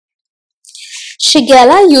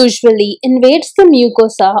Shigella usually invades the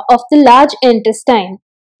mucosa of the large intestine,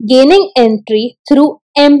 gaining entry through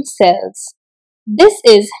M cells. This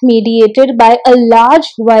is mediated by a large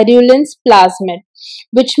virulence plasmid,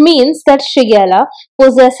 which means that Shigella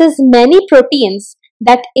possesses many proteins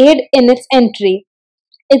that aid in its entry.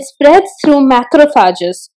 It spreads through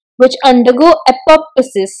macrophages, which undergo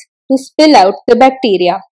apoptosis to spill out the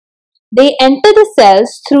bacteria. They enter the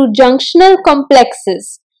cells through junctional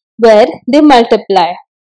complexes, where they multiply.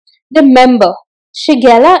 Remember,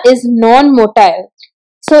 Shigella is non-motile,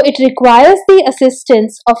 so it requires the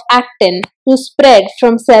assistance of actin to spread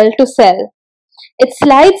from cell to cell. It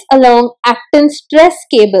slides along actin stress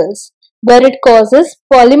cables, where it causes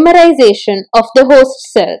polymerization of the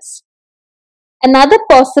host cells. Another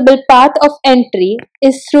possible path of entry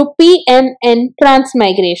is through PMN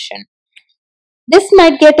transmigration. This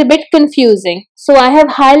might get a bit confusing, so I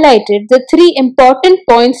have highlighted the three important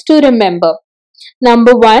points to remember.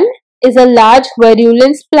 Number 1 is a large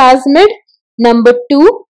virulence plasmid. Number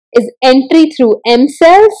 2 is entry through M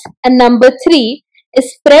cells. And number 3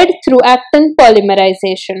 is spread through actin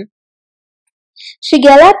polymerization.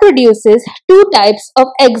 Shigella produces two types of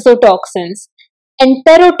exotoxins.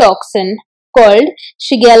 Enterotoxin called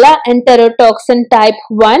Shigella enterotoxin type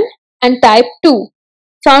 1 and type 2,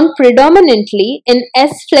 found predominantly in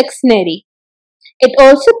S. flexneri. It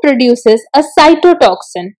also produces a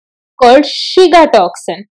cytotoxin called Shiga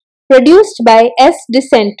toxin, produced by S.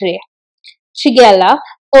 dysentery. Shigella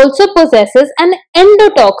also possesses an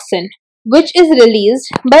endotoxin, which is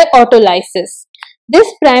released by autolysis.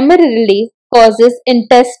 This primarily causes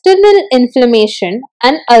intestinal inflammation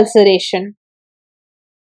and ulceration.